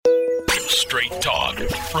Straight talk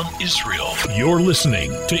from Israel. You're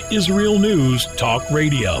listening to Israel News Talk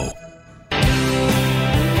Radio.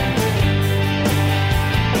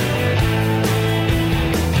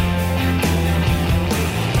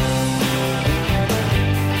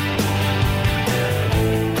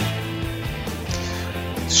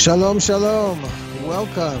 Shalom, shalom.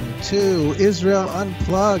 Welcome to Israel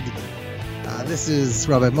Unplugged. This is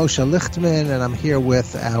Rabbi Moshe Lichtman, and I'm here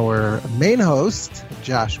with our main host,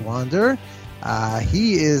 Josh Wander.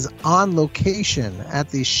 He is on location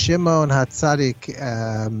at the Shimon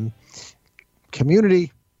HaTzadik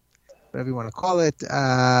community, whatever you want to call it,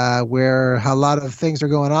 where a lot of things are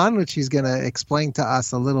going on, which he's going to explain to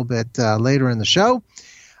us a little bit later in the show.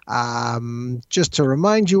 Just to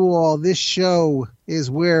remind you all, this show is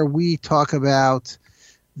where we talk about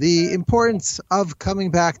the importance of coming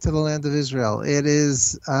back to the land of Israel. It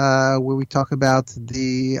is where we talk about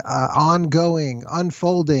the ongoing,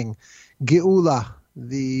 unfolding Geula,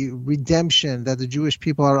 the redemption that the Jewish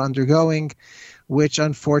people are undergoing, which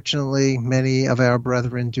unfortunately many of our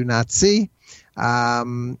brethren do not see.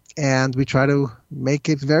 And we try to make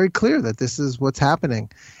it very clear that this is what's happening.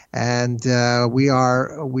 And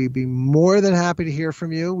we'd be more than happy to hear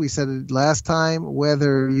from you. We said it last time,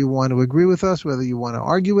 whether you want to agree with us, whether you want to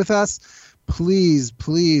argue with us, please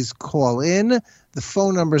call in. The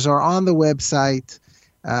phone numbers are on the website,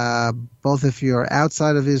 both if you're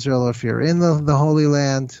outside of Israel or if you're in the Holy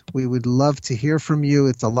Land. We would love to hear from you.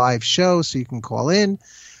 It's a live show, so you can call in.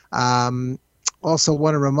 Also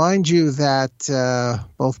want to remind you that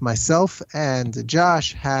both myself and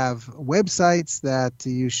Josh have websites that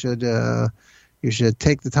you should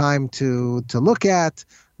take the time to look at.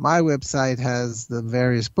 My website has the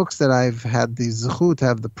various books that I've had the zechut,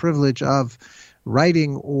 have the privilege of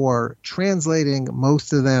writing or translating.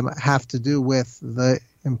 Most of them have to do with the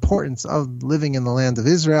importance of living in the land of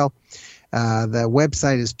Israel. The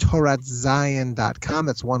website is toratzion.com.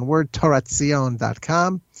 That's one word,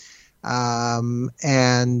 toratzion.com.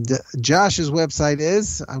 And Josh's website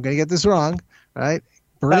is, I'm going to get this wrong, right?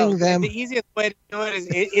 Bring them. The easiest way to do it is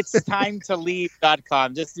it's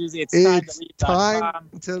timetoleave.com. Just use it. It's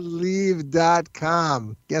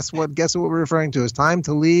timetoleave.com. Guess what we're referring to is time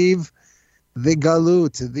to leave the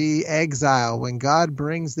galut, the exile. When God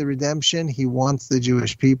brings the redemption, he wants the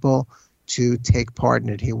Jewish people to take part in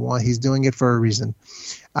it. He's doing it for a reason,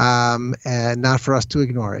 and not for us to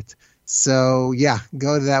ignore it. So, yeah,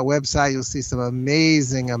 go to that website. You'll see some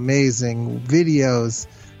amazing videos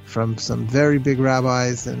from some very big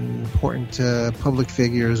rabbis and important public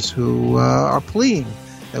figures who are pleading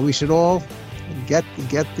that we should all get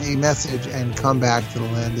the message and come back to the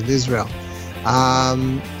land of Israel.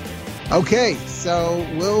 Okay, so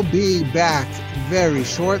we'll be back very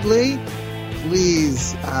shortly.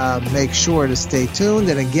 Please make sure to stay tuned.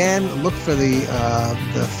 And again, look for the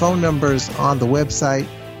phone numbers on the website.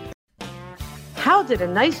 How did a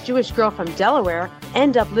nice Jewish girl from Delaware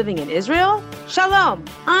end up living in Israel? Shalom,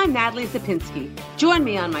 I'm Natalie Sapinski. Join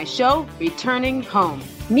me on my show, Returning Home.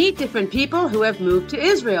 Meet different people who have moved to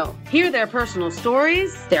Israel. Hear their personal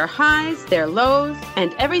stories, their highs, their lows,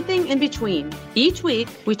 and everything in between. Each week,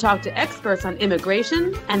 we talk to experts on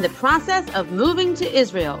immigration and the process of moving to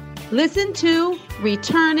Israel. Listen to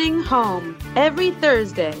Returning Home every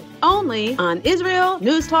Thursday, only on Israel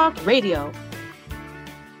News Talk Radio.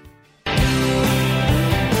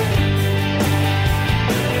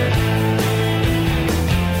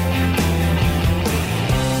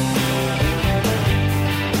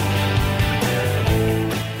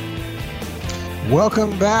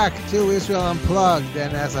 Welcome back to Israel Unplugged,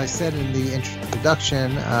 and as I said in the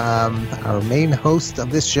introduction, our main host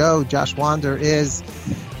of this show, Josh Wander, is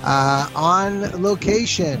on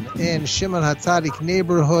location in Shimon HaTzadik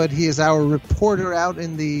neighborhood. He is our reporter out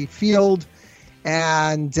in the field,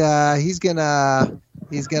 and he's gonna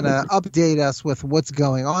update us with what's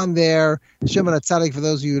going on there. Shimon HaTzadik, for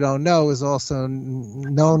those of you who don't know, is also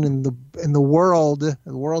known in the world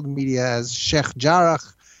media as Sheikh Jarrah.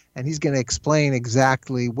 And he's going to explain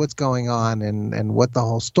exactly what's going on and what the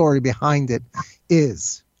whole story behind it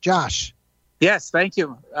is. Josh. Yes, thank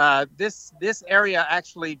you. This area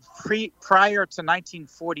actually prior to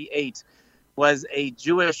 1948 was a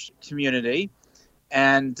Jewish community,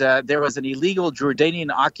 and there was an illegal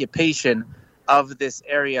Jordanian occupation of this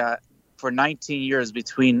area for 19 years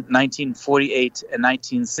between 1948 and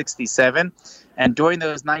 1967. And during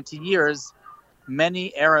those 19 years,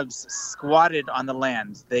 many Arabs squatted on the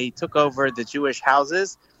land. They took over the Jewish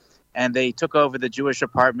houses and they took over the Jewish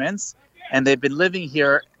apartments, and they've been living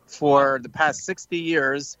here for the past 60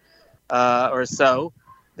 years or so.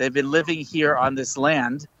 They've been living here on this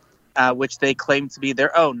land, which they claim to be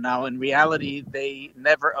their own. Now, in reality, they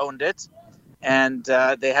never owned it, and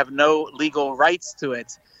they have no legal rights to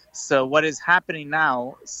it. So what is happening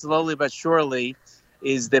now, slowly but surely,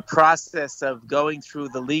 is the process of going through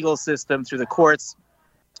the legal system, through the courts,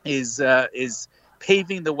 is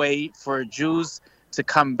paving the way for Jews to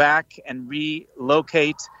come back and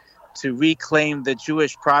relocate, to reclaim the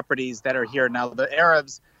Jewish properties that are here. Now, the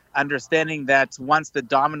Arabs, understanding that once the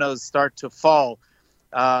dominoes start to fall,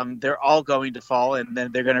 they're all going to fall, and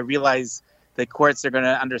then they're going to realize, the courts are going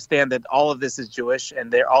to understand that all of this is Jewish,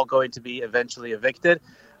 and they're all going to be eventually evicted.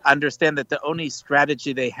 Understand that the only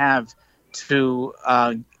strategy they have to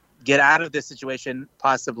get out of this situation,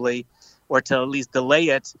 possibly, or to at least delay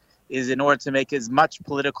it, is in order to make as much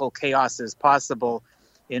political chaos as possible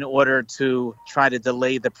in order to try to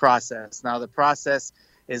delay the process. Now, the process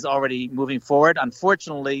is already moving forward.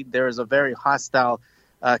 Unfortunately, there is a very hostile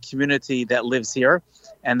community that lives here,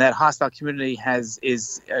 and that hostile community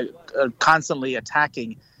is constantly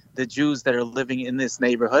attacking the Jews that are living in this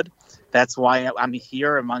neighborhood. That's why I'm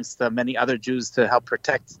here amongst many other Jews to help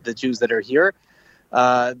protect the Jews that are here.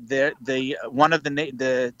 One of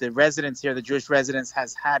the residents here, the Jewish residents,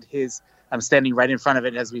 has had I'm standing right in front of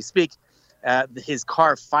it as we speak, his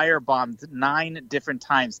car firebombed 9 different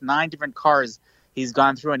times, 9 different cars he's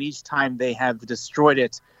gone through, and each time they have destroyed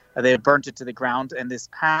it. They have burnt it to the ground. And this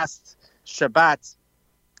past Shabbat,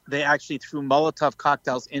 they actually threw Molotov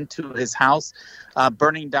cocktails into his house,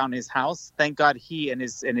 burning down his house. Thank God he and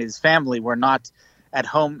his family were not at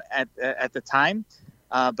home at the time.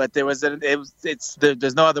 But there's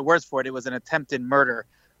no other words for it. It was an attempted murder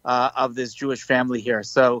of this Jewish family here.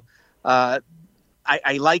 So we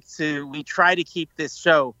try to keep this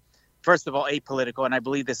show, first of all, apolitical, and I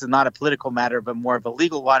believe this is not a political matter, but more of a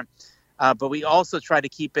legal one. But we also try to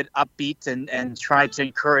keep it upbeat and try to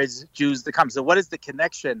encourage Jews to come. So what is the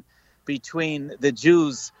connection between the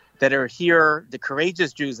Jews that are here, the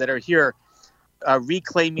courageous Jews that are here,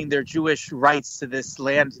 reclaiming their Jewish rights to this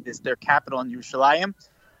land, their capital in Yerushalayim,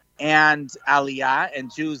 and Aliyah,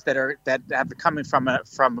 and Jews that have coming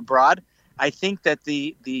from abroad? I think that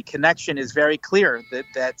the connection is very clear,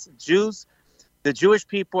 that the Jewish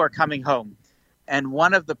people are coming home. And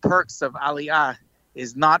one of the perks of Aliyah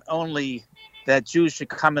is not only that Jews should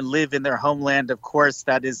come and live in their homeland. Of course,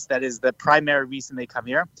 that is the primary reason they come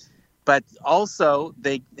here. But also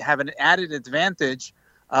they have an added advantage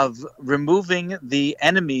of removing the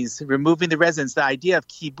enemies, removing the residents. The idea of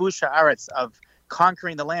kibush haaretz, of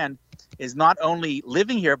conquering the land, is not only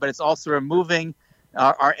living here, but it's also removing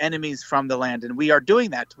our enemies from the land. And we are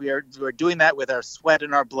doing that. We're doing that with our sweat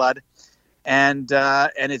and our blood. And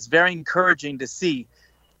it's very encouraging to see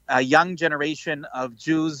a young generation of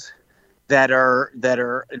Jews that are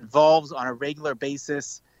involved on a regular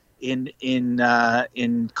basis in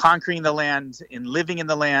conquering the land, in living in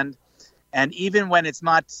the land, and even when it's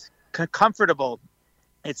not comfortable,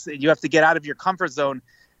 you have to get out of your comfort zone.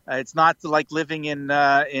 It's not like living in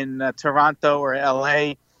Toronto or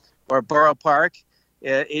LA or Borough Park.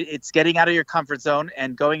 It's getting out of your comfort zone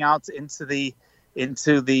and going out into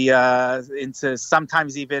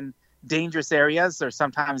sometimes even dangerous areas, or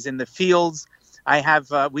sometimes in the fields.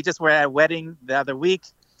 We just were at a wedding the other week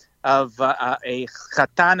of a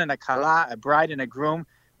chatan and a kala, a bride and a groom.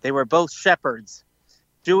 They were both shepherds,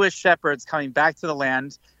 Jewish shepherds, coming back to the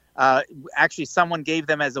land. Actually, someone gave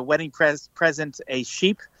them as a wedding present a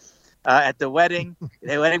sheep at the wedding.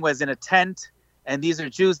 The wedding was in a tent, and these are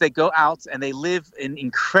Jews that go out and they live in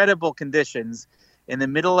incredible conditions in the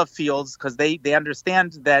middle of fields, because they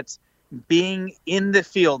understand that being in the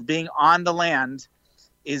field, being on the land,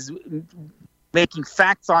 is making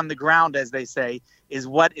facts on the ground, as they say, is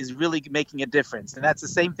what is really making a difference. And that's the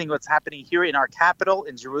same thing what's happening here in our capital,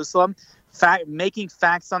 in Jerusalem, making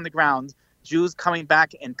facts on the ground, Jews coming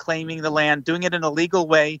back and claiming the land, doing it in a legal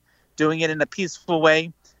way, doing it in a peaceful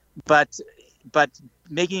way, but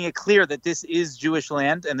making it clear that this is Jewish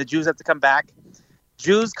land and the Jews have to come back.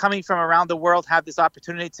 Jews coming from around the world have this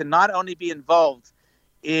opportunity to not only be involved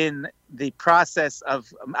in the process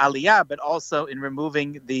of Aliyah, but also in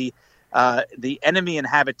removing the enemy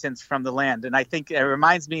inhabitants from the land. And I think it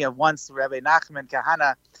reminds me of once Rabbi Nachman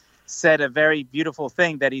Kahana said a very beautiful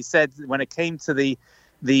thing, that he said when it came to the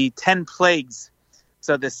 10 plagues.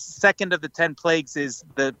 So the second of the 10 plagues is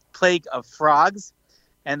the plague of frogs.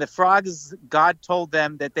 And the frogs, God told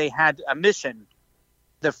them that they had a mission.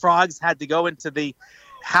 The frogs had to go into the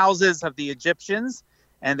houses of the Egyptians,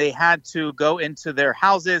 and they had to go into their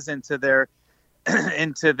houses, into their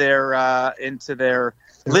living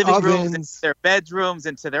rooms, into their bedrooms,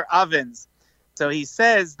 into their ovens. So he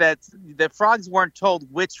says that the frogs weren't told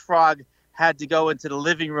which frog had to go into the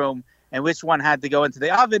living room and which one had to go into the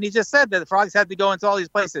oven. He just said that the frogs had to go into all these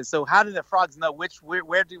places. So how did the frogs know which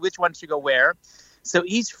one should go where? So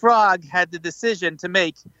each frog had the decision to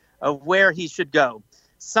make of where he should go.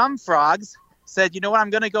 Some frogs said, you know what, I'm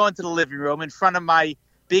going to go into the living room in front of my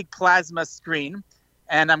big plasma screen,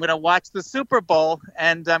 and I'm going to watch the Super Bowl,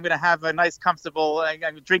 and I'm going to have a nice, comfortable, I'm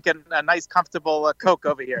going to drink a nice, comfortable Coke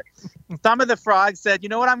over here. Some of the frogs said, you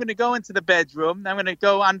know what, I'm going to go into the bedroom. I'm going to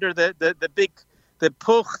go under the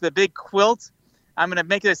puch, the big quilt. I'm going to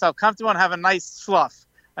make myself comfortable and have a nice fluff,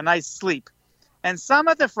 a nice sleep. And some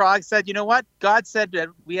of the frogs said, you know what, God said that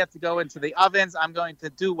we have to go into the ovens. I'm going to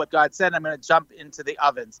do what God said. I'm going to jump into the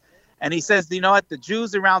ovens. And he says, you know what, the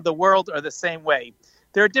Jews around the world are the same way.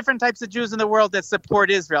 There are different types of Jews in the world that support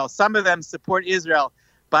Israel. Some of them support Israel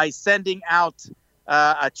by sending out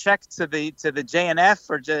a check to the JNF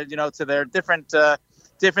or to their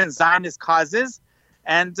different Zionist causes,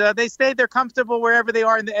 and they stay there comfortable wherever they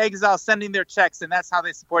are in the exile, sending their checks, and that's how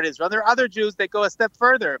they support Israel. There are other Jews that go a step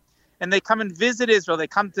further, and they come and visit Israel. They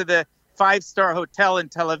come to the 5-star hotel in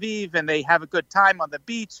Tel Aviv, and they have a good time on the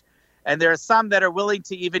beach. And there are some that are willing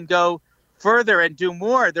to even go further and do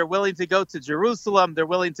more. They're willing to go to Jerusalem. They're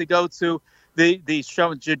willing to go to the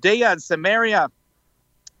Judea and Samaria.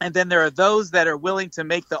 And then there are those that are willing to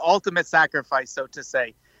make the ultimate sacrifice, so to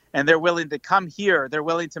say. And they're willing to come here. They're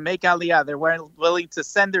willing to make Aliyah. They're willing to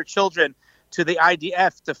send their children to the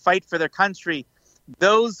IDF to fight for their country.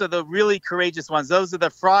 Those are the really courageous ones. Those are the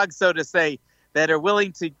frogs, so to say, that are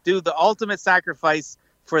willing to do the ultimate sacrifice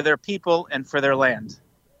for their people and for their land.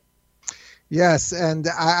 Yes, and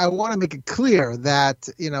I want to make it clear that,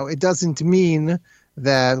 it doesn't mean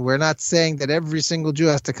that we're not saying that every single Jew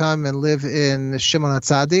has to come and live in Shimon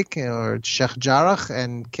HaTzadik or Sheikh Jarrah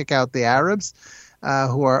and kick out the Arabs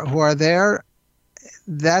who are there.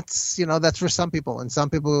 That's for some people, and some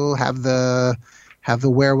people have the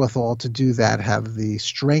wherewithal to do that, have the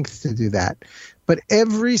strength to do that. But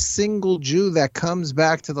every single Jew that comes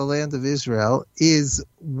back to the land of Israel is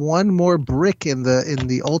one more brick in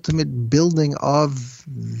the ultimate building of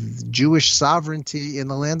Jewish sovereignty in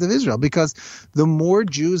the land of Israel. Because the more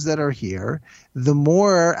Jews that are here, the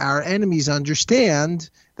more our enemies understand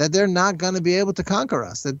that they're not going to be able to conquer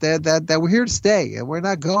us, that we're here to stay, and we're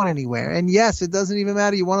not going anywhere. And yes, it doesn't even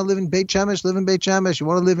matter. You want to live in Beit Shemesh, live in Beit Shemesh. You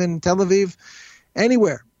want to live in Tel Aviv,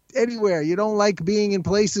 anywhere. You don't like being in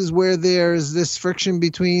places where there's this friction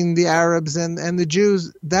between the Arabs and the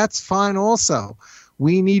Jews. That's fine also.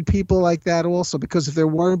 We need people like that also, because if there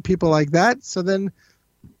weren't people like that, so then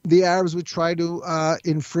the Arabs would try to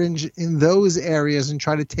infringe in those areas and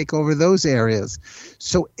try to take over those areas.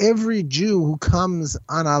 So every Jew who comes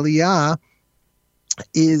on Aliyah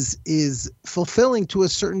is fulfilling to a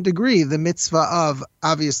certain degree the mitzvah of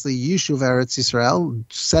obviously Yishuv Eretz Yisrael,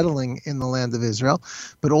 settling in the land of Israel,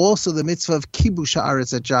 but also the mitzvah of Kibush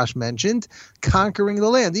Haaretz that Josh mentioned, conquering the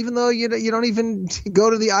land. Even though you don't even go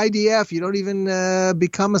to the IDF, you don't even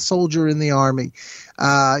become a soldier in the army.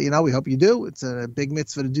 We hope you do. It's a big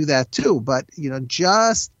mitzvah to do that too. But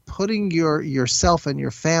just putting yourself and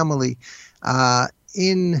your family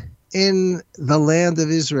in the land of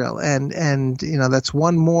Israel, and that's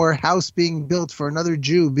one more house being built for another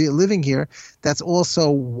Jew living here. That's also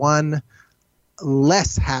one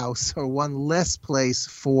less house or one less place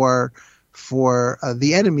for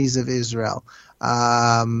the enemies of Israel.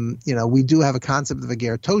 We do have a concept of a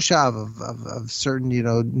ger toshav, of certain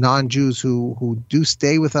non-Jews who do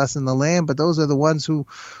stay with us in the land, but those are the ones who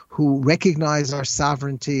recognize our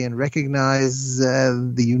sovereignty and recognize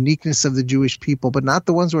the uniqueness of the Jewish people, but not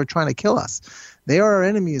the ones who are trying to kill us. They are our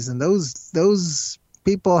enemies, and those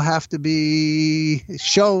people have to be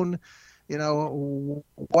shown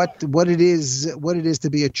what it is to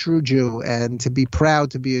be a true Jew, and to be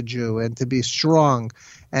proud to be a Jew, and to be strong,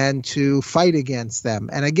 and to fight against them.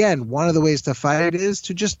 And again, one of the ways to fight is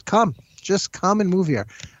to just come and move here.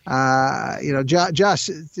 Josh,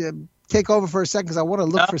 take over for a second, because I want to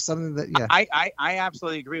look for something that. Yeah, I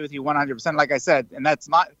absolutely agree with you 100%. Like I said, and that's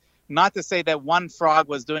not to say that one frog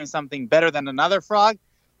was doing something better than another frog.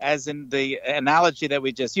 As in the analogy that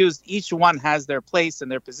we just used, each one has their place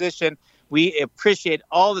and their position. We appreciate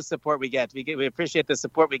all the support we get. We appreciate the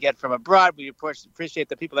support we get from abroad. We appreciate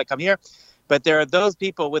the people that come here. But there are those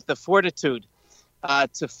people with the fortitude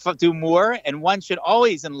to do more. And one should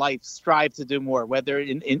always in life strive to do more. Whether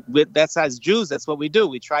that's as Jews, that's what we do.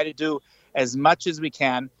 We try to do as much as we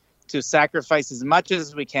can, to sacrifice as much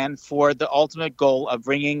as we can for the ultimate goal of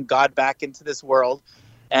bringing God back into this world.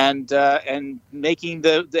 And making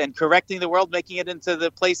and correcting the world, making it into the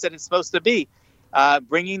place that it's supposed to be,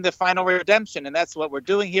 bringing the final redemption, and that's what we're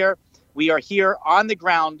doing here. We are here on the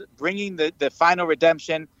ground bringing the final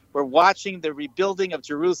redemption. We're watching the rebuilding of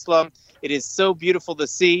Jerusalem. It is so beautiful to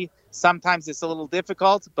see. Sometimes it's a little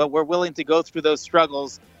difficult, but we're willing to go through those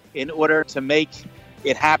struggles in order to make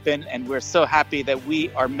it happen. And we're so happy that we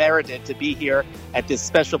are merited to be here at this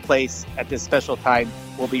special place, at this special time.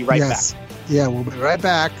 We'll be right back. Yeah, we'll be right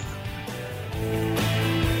back.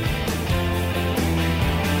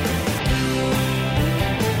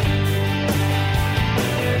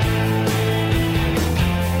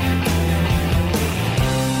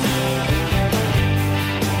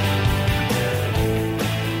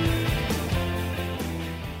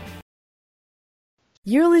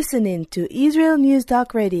 You're listening to Israel News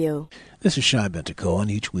Talk Radio. This is Shai Ben-Tekoa,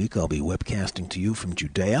 and each week I'll be webcasting to you from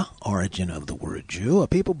Judea, origin of the word Jew, a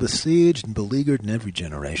people besieged and beleaguered in every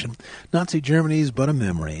generation. Nazi Germany's but a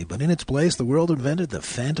memory, but in its place the world invented the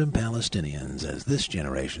phantom Palestinians as this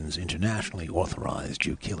generation's internationally authorized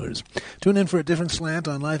Jew killers. Tune in for a different slant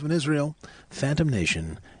on life in Israel, Phantom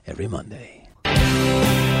Nation, every Monday.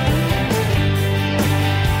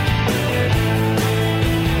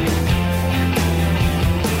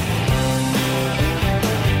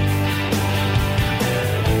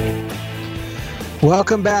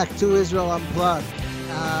 Welcome back to Israel Unplugged.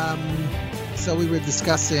 So we were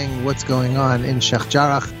discussing what's going on in Sheikh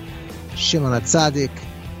Jarrah, Shimon HaTzadik,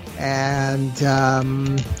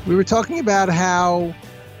 and we were talking about how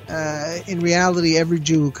in reality every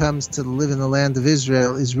Jew who comes to live in the land of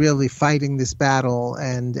Israel is really fighting this battle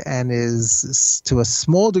and is, to a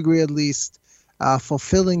small degree at least,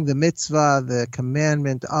 fulfilling the mitzvah, the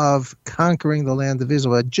commandment of conquering the land of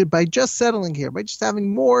Israel by just settling here, by just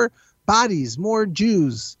having more bodies, more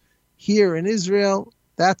Jews here in Israel.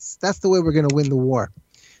 That's the way we're going to win the war.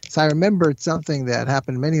 So I remembered something that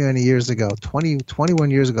happened many, many years ago, 21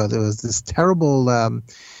 years ago. There was this terrible,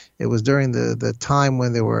 it was during the time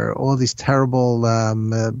when there were all these terrible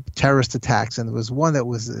terrorist attacks, and there was one that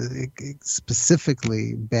was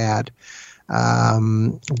specifically bad,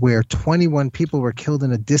 where 21 people were killed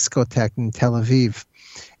in a discotheque in Tel Aviv.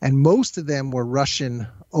 And most of them were Russian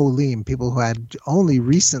Olim, people who had only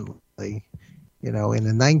recently, in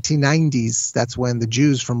the 1990s, that's when the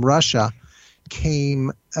Jews from Russia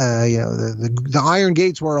came, the Iron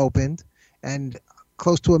Gates were opened, and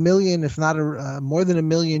close to 1 million, if not more than 1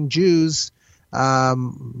 million Jews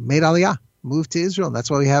made Aliyah, moved to Israel. And that's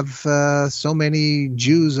why we have so many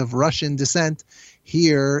Jews of Russian descent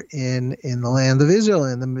here in the land of Israel,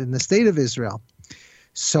 in the state of Israel.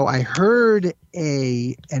 So I heard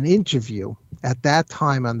an interview at that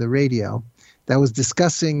time on the radio that was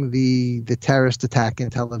discussing the terrorist attack in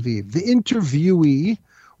Tel Aviv. The interviewee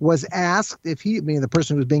was asked the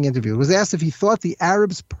person who was being interviewed, was asked if he thought the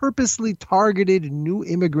Arabs purposely targeted new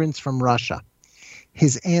immigrants from Russia.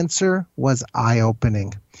 His answer was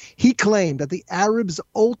eye-opening. He claimed that the Arabs'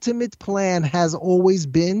 ultimate plan has always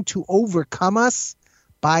been to overcome us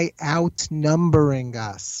by outnumbering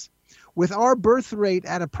us. With our birth rate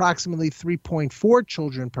at approximately 3.4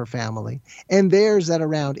 children per family, and theirs at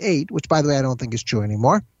around 8, which, by the way, I don't think is true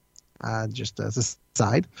anymore, just as a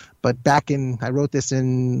side. But I wrote this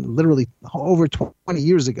in literally over 20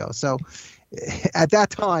 years ago. So at that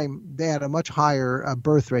time, they had a much higher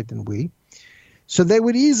birth rate than we. So they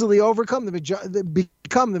would easily become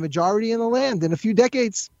the majority in the land in a few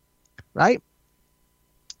decades, right?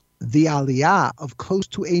 The aliyah of close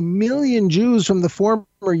to 1 million Jews from the former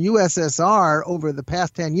USSR over the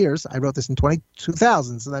past 10 years, I wrote this in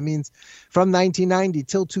 2000, so that means from 1990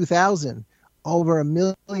 till 2000, over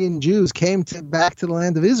 1 million Jews came back to the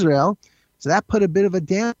land of Israel. So that put a bit of a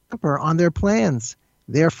damper on their plans.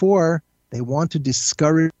 Therefore, they want to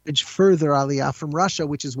discourage further aliyah from Russia,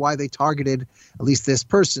 which is why they targeted, at least this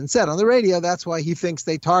person said on the radio, that's why he thinks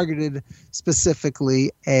they targeted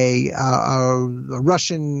specifically a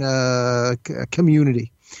Russian community.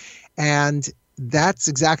 And that's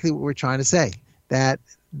exactly what we're trying to say, that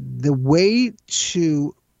the way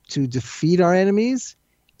to defeat our enemies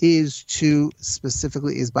is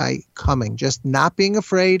by coming, just not being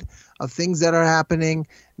afraid of things that are happening,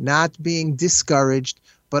 not being discouraged,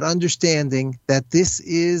 but understanding that this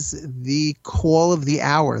is the call of the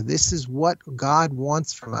hour. This is what God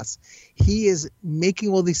wants from us. He is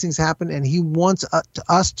making all these things happen, and he wants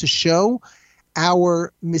us to show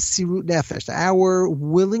our Mesirut Nefesh, our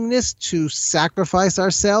willingness to sacrifice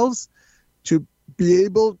ourselves, to be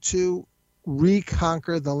able to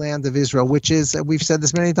reconquer the land of Israel, which is, we've said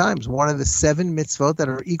this many times, one of the 7 mitzvot that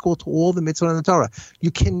are equal to all the mitzvot in the Torah. You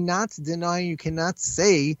cannot deny, you cannot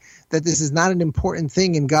say that this is not an important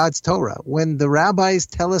thing in God's Torah when the rabbis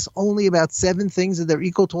tell us only about 7 things that they're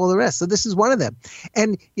equal to all the rest. So this is one of them.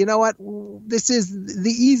 And you know what? This is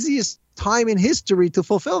the easiest time in history to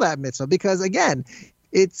fulfill that mitzvah because, again,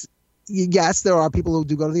 it's, yes, there are people who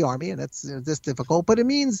do go to the army, and that's difficult, but it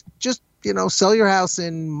means just, sell your house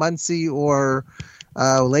in Muncie or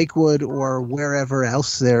Lakewood or wherever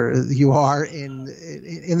else there you are in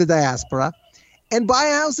the diaspora, and buy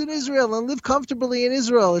a house in Israel and live comfortably in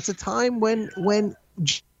Israel. It's a time when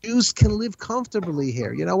Jews can live comfortably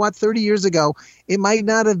here. You know what? 30 years ago, it might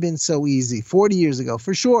not have been so easy. 40 years ago,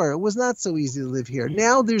 for sure, it was not so easy to live here.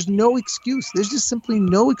 Now there's no excuse. There's just simply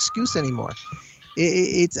no excuse anymore.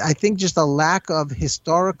 It's, I think, just a lack of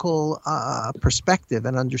historical perspective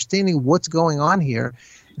and understanding what's going on here,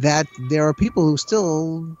 that there are people who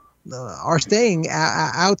still are staying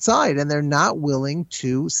outside and they're not willing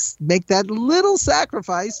to make that little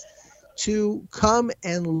sacrifice to come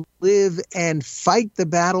and live and fight the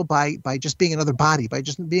battle by just being another body, by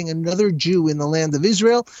just being another Jew in the land of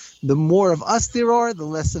Israel. The more of us there are, the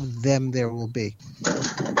less of them there will be.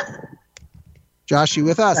 Josh, you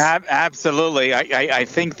with us? Absolutely. I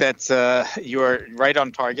think that you're right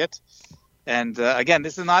on target. And again,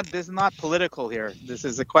 this is not political here. This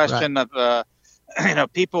is a question of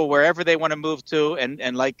people wherever they want to move to,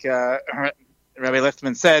 and like Rabbi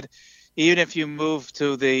Lichtman said, even if you move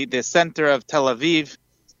to the center of Tel Aviv,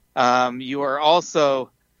 you are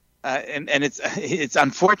also and it's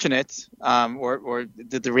unfortunate, or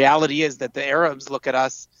the reality is that the Arabs look at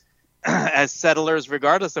us as settlers,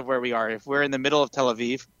 regardless of where we are. If we're in the middle of Tel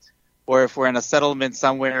Aviv, or if we're in a settlement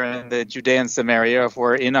somewhere in the Judea and Samaria, if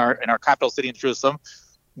we're in our capital city in Jerusalem,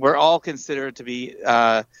 we're all considered to be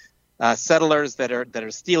settlers that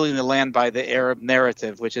are stealing the land by the Arab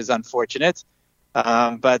narrative, which is unfortunate.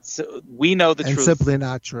 But we know the truth. And simply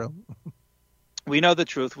not true. We know the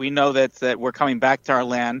truth. We know that we're coming back to our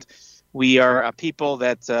land. We are a people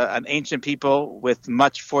that's an ancient people with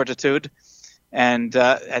much fortitude. And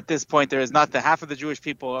at this point, there is not the half of the Jewish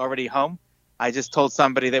people already home. I just told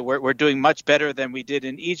somebody that we're doing much better than we did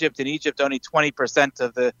in Egypt. In Egypt, only 20%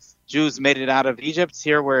 of the Jews made it out of Egypt.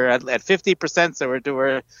 Here, we're at 50%,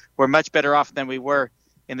 so we're much better off than we were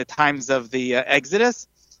in the times of the Exodus.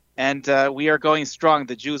 And we are going strong.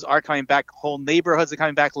 The Jews are coming back. Whole neighborhoods are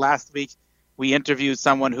coming back. Last week, we interviewed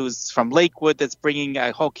someone who's from Lakewood that's bringing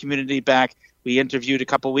a whole community back. We interviewed a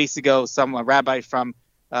couple weeks ago a rabbi from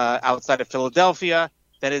outside of Philadelphia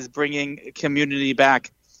that is bringing community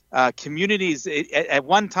back. Communities at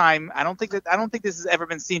one time, I don't think this has ever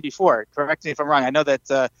been seen before. Correct me if I'm wrong. I know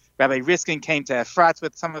that Rabbi Riskin came to Efrat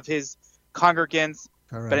with some of his congregants,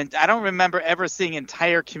 but I don't remember ever seeing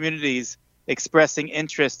entire communities expressing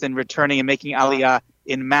interest in returning and making Aliyah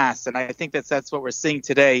in mass. And I think that's what we're seeing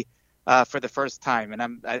today for the first time.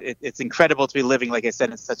 And it's incredible to be living, like I said,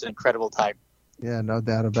 in such an incredible time. Yeah, no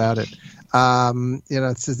doubt about it.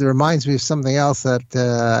 It reminds me of something else that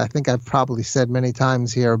I think I've probably said many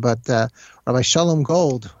times here, but Rabbi Shalom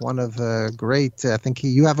Gold, one of great, I think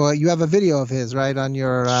you have a video of his, right, on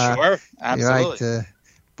your sure, absolutely. Right,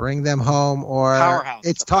 bring them home, or Powerhouse,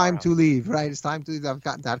 it's time to leave, right? It's time to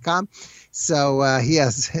leave.com. So he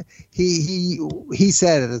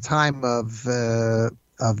said at the time of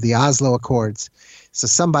the Oslo Accords. So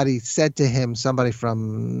somebody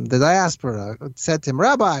from the diaspora said to him,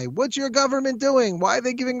 Rabbi, what's your government doing? Why are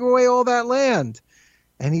they giving away all that land?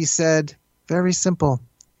 And he said, very simple,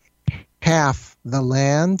 half the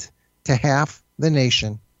land to half the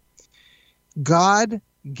nation. God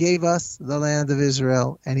gave us the land of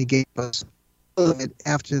Israel, and he gave us all of it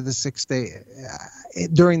after the 6 day,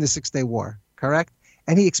 during the 6 Day War, correct?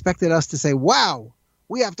 And he expected us to say, wow,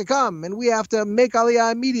 we have to come and we have to make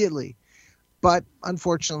Aliyah immediately. But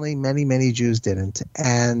unfortunately, many, many Jews didn't,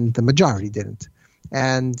 and the majority didn't.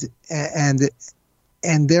 And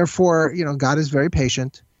therefore, God is very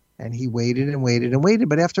patient, and he waited and waited and waited.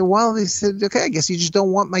 But after a while, they said, okay, I guess you just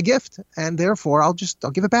don't want my gift, and therefore I'll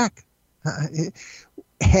give it back.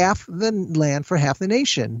 Half the land for half the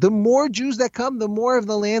nation. The more Jews that come, the more of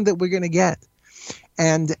the land that we're going to get.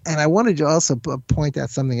 And I wanted to also point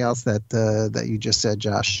out something else that you just said,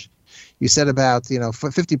 Josh. You said about,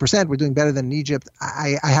 for 50%, we're doing better than in Egypt.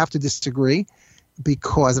 I have to disagree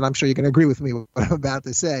because, and I'm sure you can agree with me what I'm about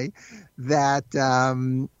to say, that, I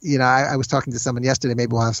was talking to someone yesterday.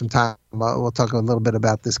 Maybe we'll have some time. We'll talk a little bit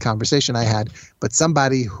about this conversation I had. But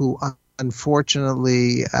somebody who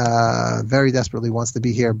unfortunately very desperately wants to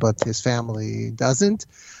be here, but his family doesn't.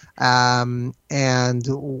 And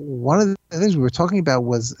one of the things we were talking about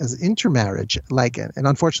was as intermarriage. And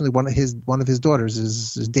unfortunately, one of his daughters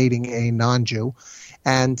is dating a non-Jew,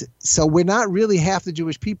 and so we're not really half the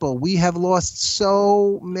Jewish people. We have lost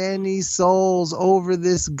so many souls over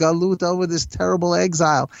this galut, over this terrible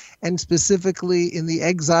exile, and specifically in the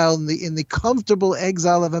exile, in the comfortable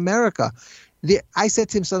exile of America. I said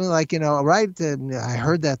to him something like, right? I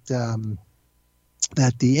heard that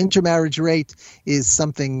the intermarriage rate is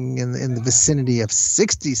something in the vicinity of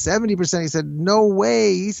 60, 70%. He said, no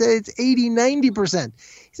way. He said it's 80, 90%.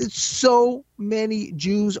 He said, so many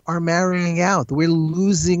Jews are marrying out. We're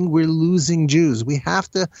losing Jews. We have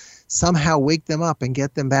to somehow wake them up and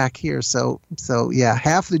get them back here. So yeah,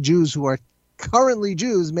 half the Jews who are currently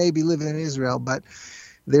Jews may be living in Israel, but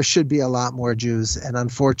there should be a lot more Jews, and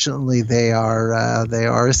unfortunately, they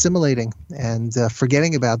are assimilating and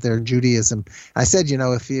forgetting about their Judaism. I said,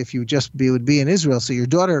 if you just would be in Israel, so your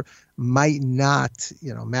daughter might not,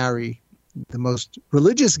 marry the most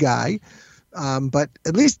religious guy, but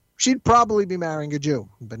at least she'd probably be marrying a Jew.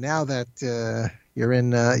 But now that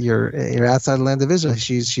you're outside the land of Israel,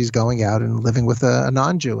 she's going out and living with a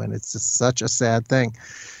non-Jew, and it's just such a sad thing.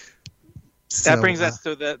 That brings us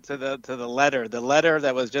to the letter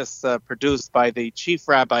that was just produced by the chief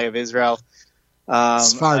rabbi of Israel,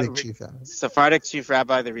 Sephardic chief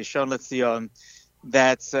rabbi, the Rishon LeZion,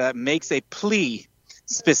 that makes a plea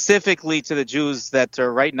specifically to the Jews that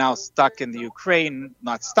are right now stuck in the Ukraine,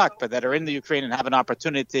 not stuck, but that are in the Ukraine and have an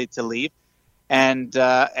opportunity to leave, and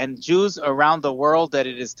Jews around the world, that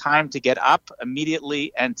it is time to get up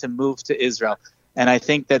immediately and to move to Israel. And I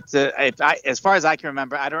think that as far as I can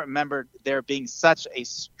remember, I don't remember there being such a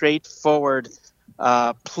straightforward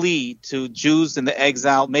plea to Jews in the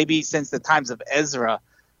exile, maybe since the times of Ezra.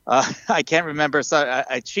 I can't remember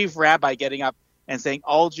a chief rabbi getting up and saying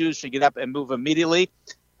all Jews should get up and move immediately.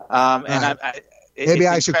 And maybe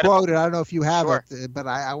I should quote it. I don't know if you have Sure. it, but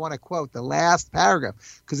I want to quote the last paragraph.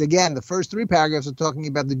 Because, again, the first three paragraphs are talking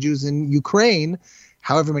about the Jews in Ukraine.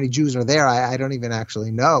 However many Jews are there, I don't even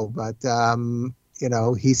actually know. But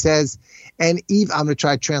he says, and Eve, I'm going to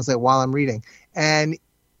try to translate while I'm reading. And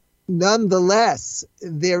nonetheless,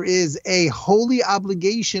 there is a holy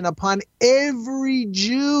obligation upon every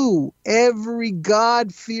Jew, every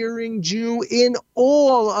God-fearing Jew in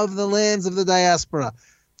all of the lands of the diaspora.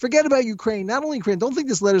 Forget about Ukraine. Not only Ukraine. Don't think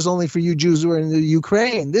this letter is only for you Jews who are in the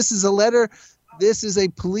Ukraine. This is a letter. This is a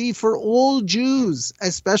plea for all Jews,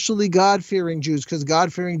 especially God-fearing Jews, because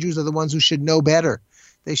God-fearing Jews are the ones who should know better.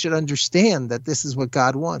 They should understand that this is what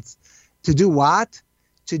God wants. To do what?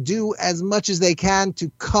 To do as much as they can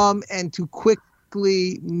to come and to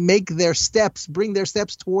quickly make their steps, bring their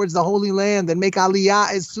steps towards the Holy Land and make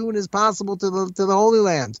Aliyah as soon as possible to the Holy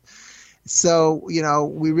Land. So,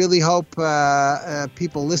 we really hope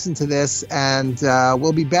people listen to this, and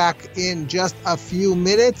we'll be back in just a few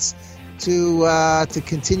minutes to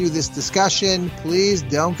continue this discussion. Please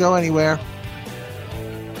don't go anywhere.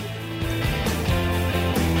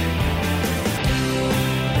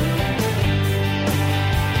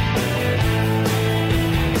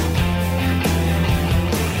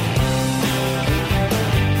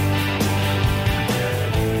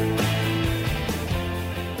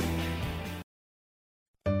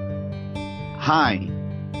 Hi,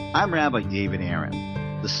 I'm Rabbi David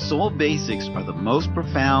Aaron. The soul basics are the most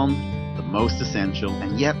profound, the most essential,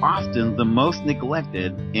 and yet often the most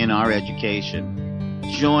neglected in our education.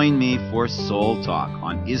 Join me for Soul Talk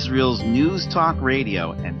on Israel's News Talk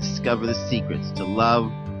Radio and discover the secrets to love,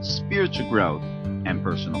 spiritual growth, and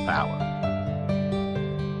personal power.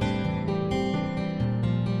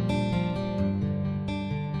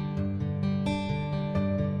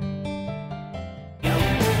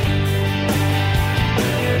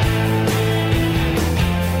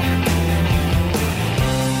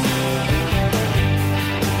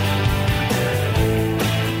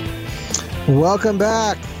 Welcome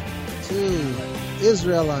back to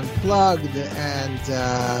Israel Unplugged, and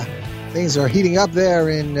things are heating up there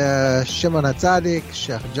in Shimon HaTzadik,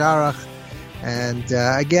 Sheikh Jarrah, and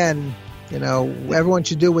again, everyone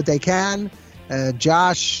should do what they can.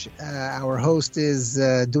 Josh, our host, is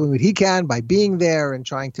doing what he can by being there and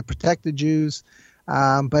trying to protect the Jews,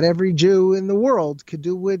 but every Jew in the world could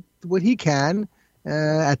do what he can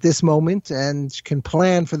at this moment and can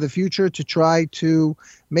plan for the future to try to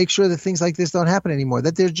make sure that things like this don't happen anymore,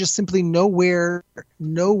 that there's just simply nowhere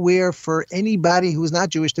for anybody who is not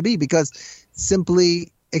Jewish to be, because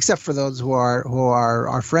simply, except for those who are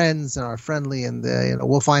our friends and are friendly, and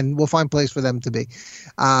we'll find place for them to be.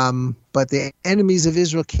 But the enemies of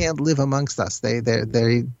Israel can't live amongst us.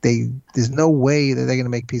 There's no way that they're going to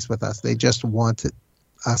make peace with us. They just want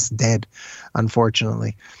us dead,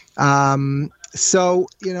 unfortunately. So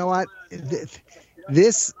you know what?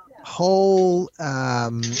 This whole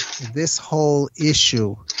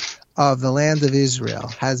issue of the land of Israel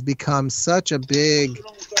has become such a big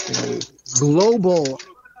global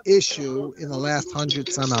issue in the last 100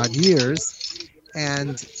 some odd years,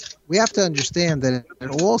 and we have to understand that it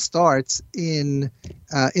all starts in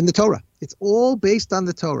the Torah. It's all based on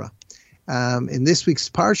the Torah. In this week's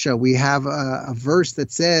parsha, we have a verse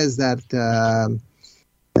that says that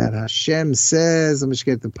Hashem says, let me just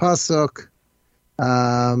get the pasuk.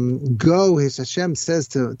 Hashem says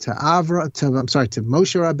to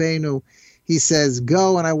Moshe Rabbeinu, he says,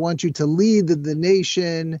 go, and I want you to lead the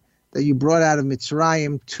nation that you brought out of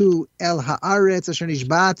Mitzrayim to El Haaretz Asher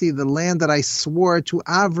Nishbati, the land that I swore to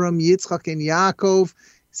Avram, Yitzchak, and Yaakov,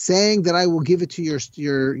 saying that I will give it to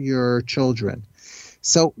your children.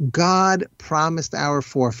 So God promised our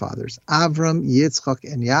forefathers, Avram, Yitzchak,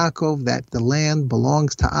 and Yaakov, that the land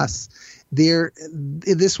belongs to us.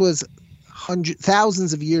 This was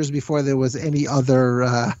thousands of years before there was any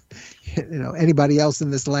other, anybody else in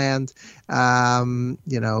this land.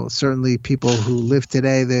 Certainly people who live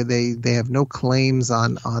today, they have no claims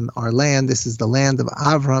on our land. This is the land of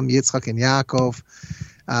Avram, Yitzchak, and Yaakov,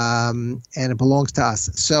 and it belongs to us.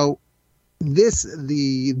 So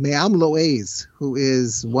the Me'am Lo'ez, who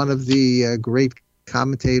is one of the great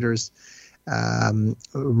commentators,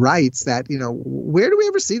 writes that, where do we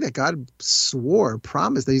ever see that God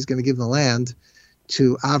promised that he's going to give the land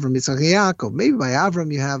to Avram, Yitzchak, and Yaakov? Maybe by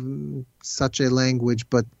Avram you have such a language,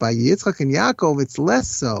 but by Yitzchak and Yaakov it's less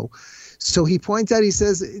so. So he points out, he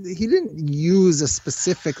says he didn't use a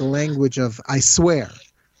specific language of I swear,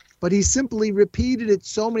 but he simply repeated it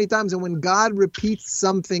so many times. And when God repeats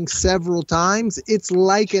something several times, it's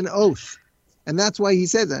like an oath. And that's why he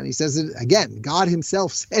says that. And he says it again. God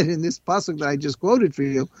himself said in this pasuk that I just quoted for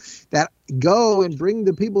you, that go and bring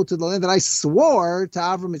the people to the land that I swore to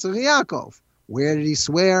Avram, Yitzchak, and Yaakov. Where did he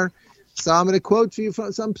swear? So I'm going to quote for you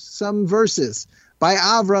from some verses. By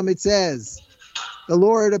Avram it says, the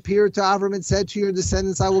Lord appeared to Avram and said to your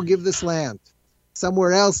descendants, I will give this land.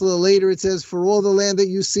 Somewhere else a little later it says, for all the land that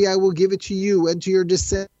you see, I will give it to you and to your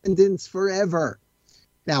descendants forever.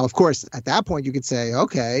 Now, of course, at that point you could say,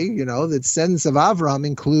 okay, the descendants of Avram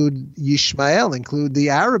include Yishmael, include the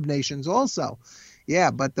Arab nations also.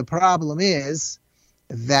 Yeah, but the problem is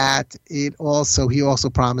that he also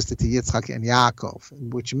promised it to Yitzchak and Yaakov,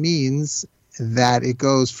 which means that it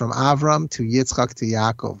goes from Avram to Yitzchak to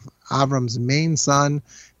Yaakov. Avram's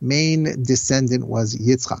main descendant was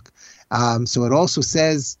Yitzchak. So it also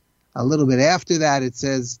says a little bit after that, it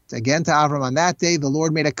says again to Avram, on that day the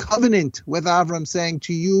Lord made a covenant with Avram, saying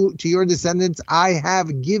to your descendants, I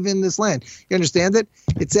have given this land. You understand it?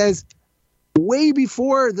 It says way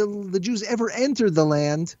before the Jews ever entered the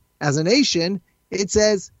land as a nation, it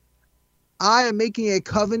says, I am making a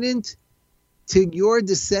covenant to your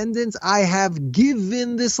descendants. I have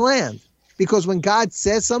given this land. Because when God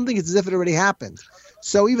says something, it's as if it already happened.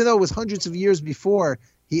 So even though it was hundreds of years before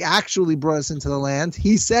he actually brought us into the land,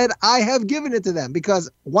 he said, I have given it to them.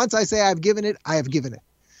 Because once I say I've given it, I have given it.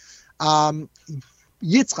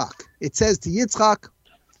 Yitzchak, it says to Yitzchak,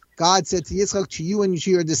 God said to Yitzchak, to you and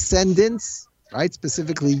to your descendants, right?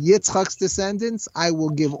 Specifically Yitzchak's descendants, I will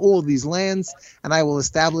give all these lands and I will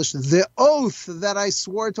establish the oath that I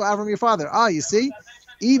swore to Avram your father. You see,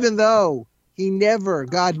 even though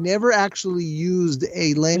God never actually used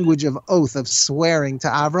a language of oath, of swearing to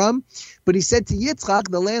Avram, but he said to Yitzchak,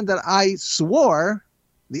 the land that I swore,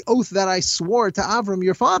 the oath that I swore to Avram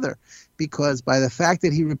your father, because by the fact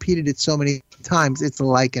that he repeated it so many times, it's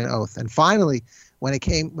like an oath. And finally, when it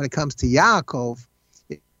comes to Yaakov,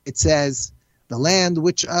 it says, the land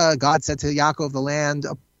which God said to Yaakov, the land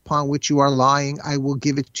upon which you are lying, I will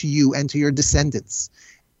give it to you and to your descendants.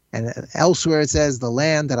 And elsewhere it says, the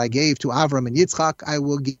land that I gave to Avram and Yitzchak, I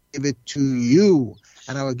will give it to you.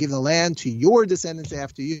 And I will give the land to your descendants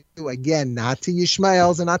after you. Again, not to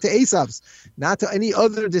Yishmael's and not to Esav's, not to any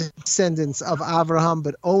other descendants of Avraham,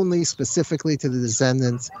 but only specifically to the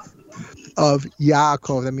descendants of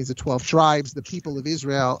Yaakov. That means the 12 tribes, the people of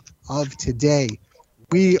Israel of today.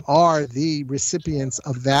 We are the recipients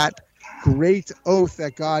of that great oath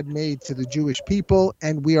that God made to the Jewish people,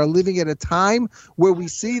 and we are living at a time where we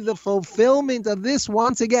see the fulfillment of this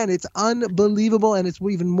once again. It's unbelievable, and it's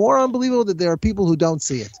even more unbelievable that there are people who don't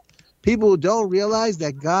see it. People who don't realize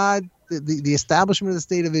that God, the establishment of the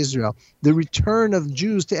state of Israel, the return of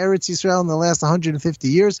Jews to Eretz Yisrael in the last 150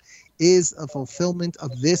 years is a fulfillment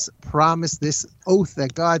of this promise, this oath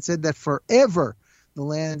that God said that forever the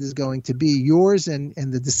land is going to be yours and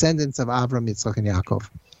the descendants of Avram, Yitzchak, and Yaakov.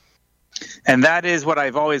 And that is what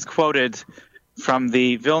I've always quoted from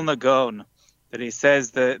the Vilna Gaon, that he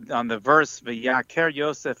says that on the verse, V'yaker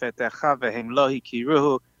Yosef et echav v'hem lo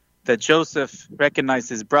hikiruhu, that Joseph recognized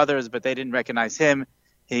his brothers, but they didn't recognize him.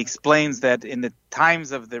 He explains that in the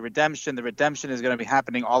times of the redemption is going to be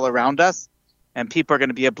happening all around us, and people are going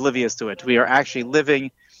to be oblivious to it. We are actually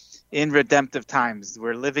living in redemptive times.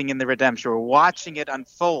 We're living in the redemption. We're watching it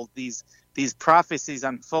unfold, these prophecies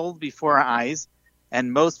unfold before our eyes,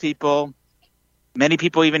 and many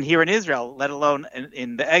people even here in Israel, let alone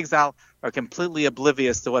in the exile, are completely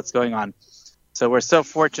oblivious to what's going on. So we're so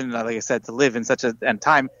fortunate, like I said, to live in such a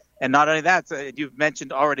time. And not only that, you've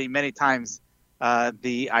mentioned already many times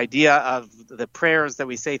the idea of the prayers that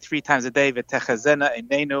we say 3 times a day, V'techazena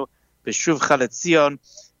einenu b'shuvcha leTzion,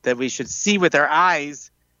 that we should see with our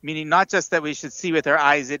eyes, meaning not just that we should see with our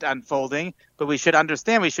eyes it unfolding, but we should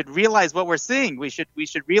understand, we should realize what we're seeing. We should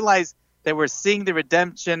realize that we're seeing the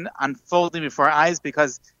redemption unfolding before our eyes,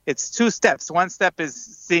 because it's 2 steps. One step is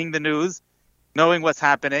seeing the news, knowing what's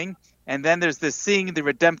happening, and then there's this seeing the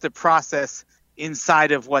redemptive process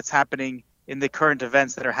inside of what's happening in the current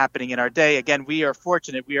events that are happening in our day. Again, we are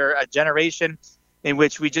fortunate. We are a generation in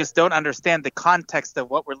which we just don't understand the context of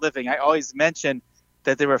what we're living. I always mention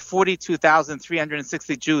that there were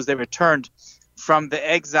 42,360 Jews that returned from the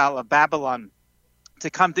exile of Babylon to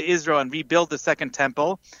come to Israel and rebuild the Second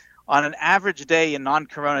Temple. On an average day in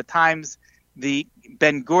non-corona times, the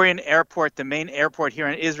Ben Gurion Airport, the main airport here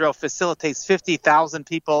in Israel, facilitates 50,000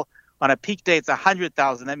 people. On a peak day, it's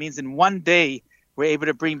 100,000. That means in one day, we're able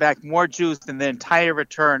to bring back more Jews than the entire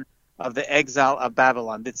return of the exile of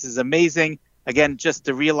Babylon. This is amazing, again, just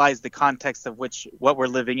to realize the context of what we're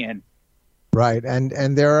living in. Right,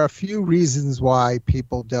 and there are a few reasons why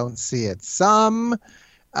people don't see it. Some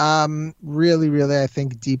really, really, I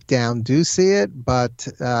think deep down do see it, but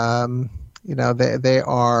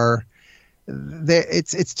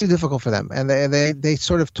it's too difficult for them, and they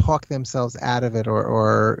sort of talk themselves out of it,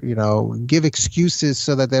 or give excuses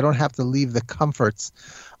so that they don't have to leave the comforts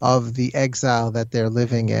of the exile that they're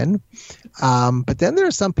living in. But then there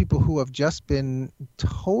are some people who have just been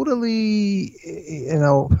totally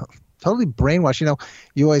brainwashed.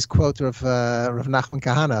 You always quote Rav Nachman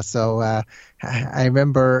Kahana. So I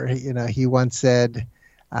remember, he once said,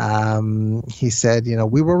 he said,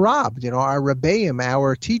 we were robbed, our Rebbeim,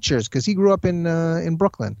 our teachers, because he grew up in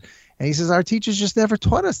Brooklyn. And he says, our teachers just never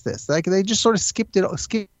taught us this. Like, they just sort of skipped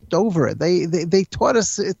over it. They taught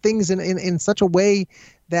us things in such a way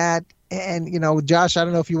that, and, Josh, I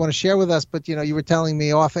don't know if you want to share with us, but, you were telling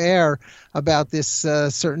me off air about this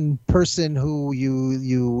certain person who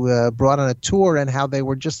you brought on a tour, and how they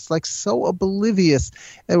were just like so oblivious.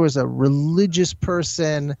 There was a religious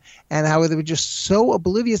person, and how they were just so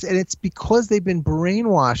oblivious. And it's because they've been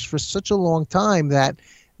brainwashed for such a long time that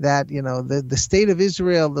the state of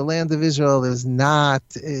Israel, the land of Israel, is not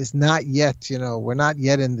yet, we're not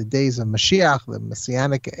yet in the days of Mashiach, the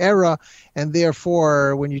Messianic era, and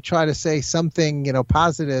therefore when you try to say something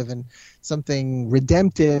positive and something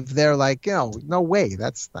redemptive, they're like, no way,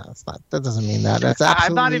 that doesn't mean that. That's absolutely...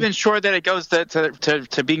 I'm not even sure that it goes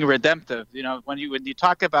to being redemptive. When you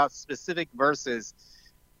talk about specific verses,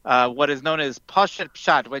 what is known as Pashat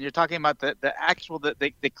Pshat, when you're talking about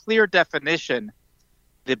the clear definition,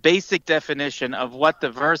 the basic definition of what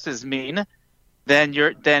the verses mean, then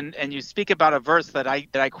you speak about a verse that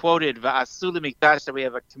I quoted, Va'asu Mikdash, that we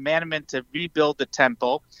have a commandment to rebuild the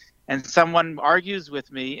temple, and someone argues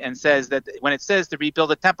with me and says that when it says to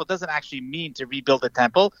rebuild the temple, it doesn't actually mean to rebuild the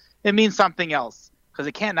temple. It means something else, because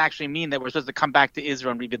it can't actually mean that we're supposed to come back to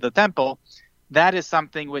Israel and rebuild the temple. That is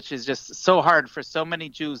something which is just so hard for so many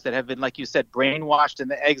Jews that have been, like you said, brainwashed in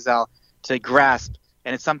the exile to grasp.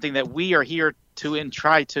 And it's something that we are here to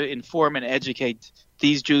try to inform and educate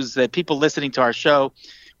these Jews, that people listening to our show,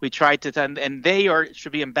 we try to, and they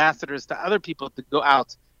should be ambassadors to other people to go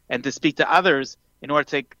out and to speak to others in order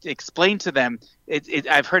to explain to them.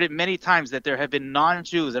 I've heard it many times that there have been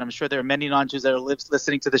non-Jews, and I'm sure there are many non-Jews that are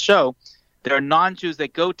listening to the show. There are non-Jews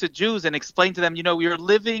that go to Jews and explain to them, you're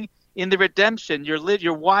living in the redemption.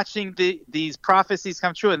 You're watching these prophecies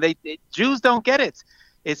come true, and Jews don't get it.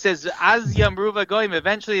 It says, "Az yamru v'goyim."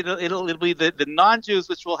 Eventually, it'll be the non-Jews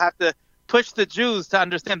which will have to push the Jews to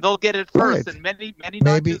understand. They'll get it first, right. And many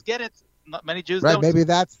non-Jews get it. Many Jews don't. Maybe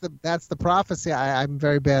that's the prophecy. I'm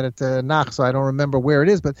very bad at Nach, so I don't remember where it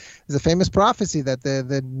is. But there's a famous prophecy that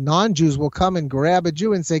the non-Jews will come and grab a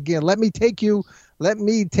Jew and say, "Let me take you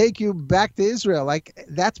back to Israel." Like,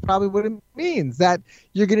 that's probably what it means. That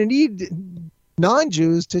you're going to need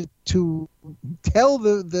non-Jews to tell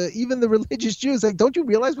even the religious Jews, like, don't you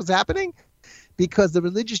realize what's happening? because the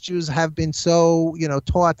religious Jews have been so,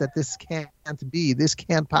 taught that this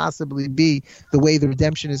can't possibly be the way the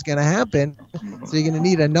redemption is going to happen. So you're going to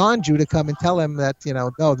need a non-Jew to come and tell him that,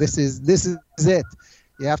 no, this is it.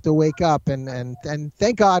 You have to wake up, and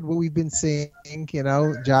thank God what we've been seeing.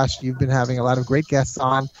 Josh, you've been having a lot of great guests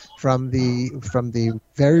on from the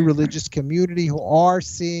very religious community who are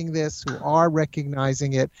seeing this, who are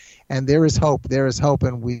recognizing it, and there is hope. There is hope,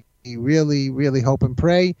 and we really, really hope and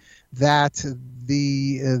pray that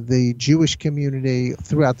the Jewish community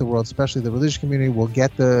throughout the world, especially the religious community, will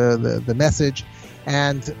get the message.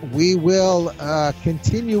 And we will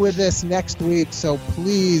continue with this next week. So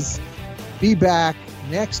please be back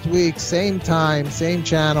next week, same time, same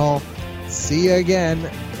channel. See you again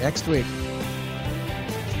next week.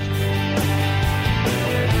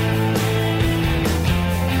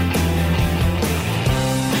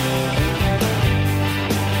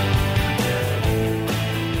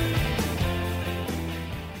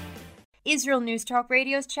 Israel News Talk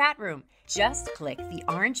Radio's chat room. Just click the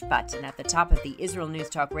orange button at the top of the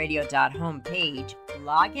IsraelNewsTalkRadio.home page,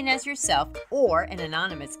 log in as yourself or an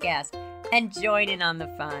anonymous guest, and join in on the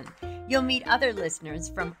fun. You'll meet other listeners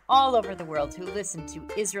from all over the world who listen to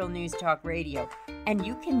Israel News Talk Radio, and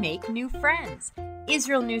you can make new friends.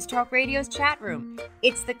 Israel News Talk Radio's chat room.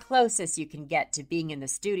 It's the closest you can get to being in the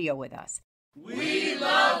studio with us. We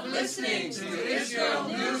love listening to Israel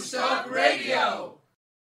News Talk Radio.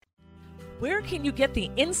 Where can you get the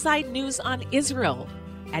inside news on Israel?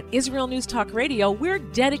 At Israel News Talk Radio, we're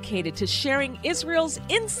dedicated to sharing Israel's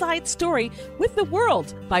inside story with the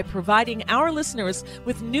world by providing our listeners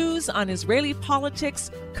with news on Israeli politics,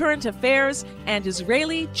 current affairs, and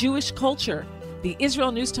Israeli Jewish culture. The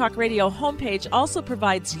Israel News Talk Radio homepage also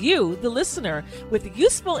provides you, the listener, with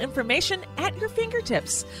useful information at your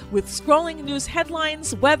fingertips, with scrolling news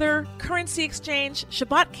headlines, weather, currency exchange,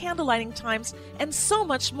 Shabbat candlelighting times, and so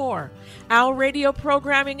much more. Our radio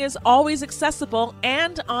programming is always accessible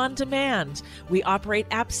and on demand. We operate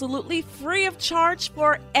absolutely free of charge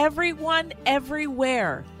for everyone,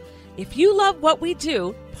 everywhere. If you love what we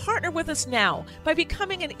do, partner with us now by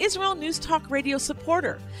becoming an Israel News Talk Radio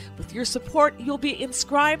supporter. With your support, you'll be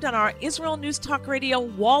inscribed on our Israel News Talk Radio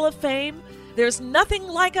Wall of Fame. There's nothing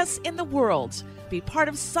like us in the world. Be part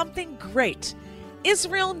of something great.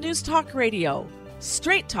 Israel News Talk Radio.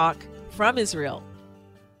 Straight talk from Israel.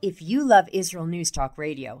 If you love Israel News Talk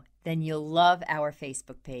Radio, then you'll love our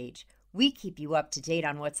Facebook page. We keep you up to date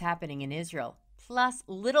on what's happening in Israel, plus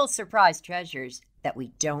little surprise treasures that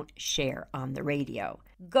we don't share on the radio.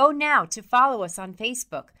 Go now to follow us on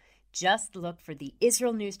Facebook. Just look for the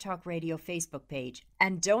Israel News Talk Radio Facebook page,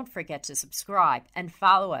 and don't forget to subscribe and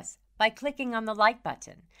follow us by clicking on the like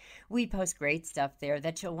button. We post great stuff there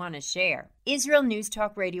that you'll want to share. Israel News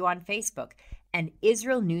Talk Radio on Facebook and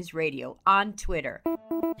Israel News Radio on Twitter.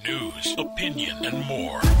 News, opinion, and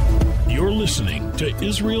more. You're listening to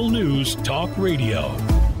Israel News Talk Radio.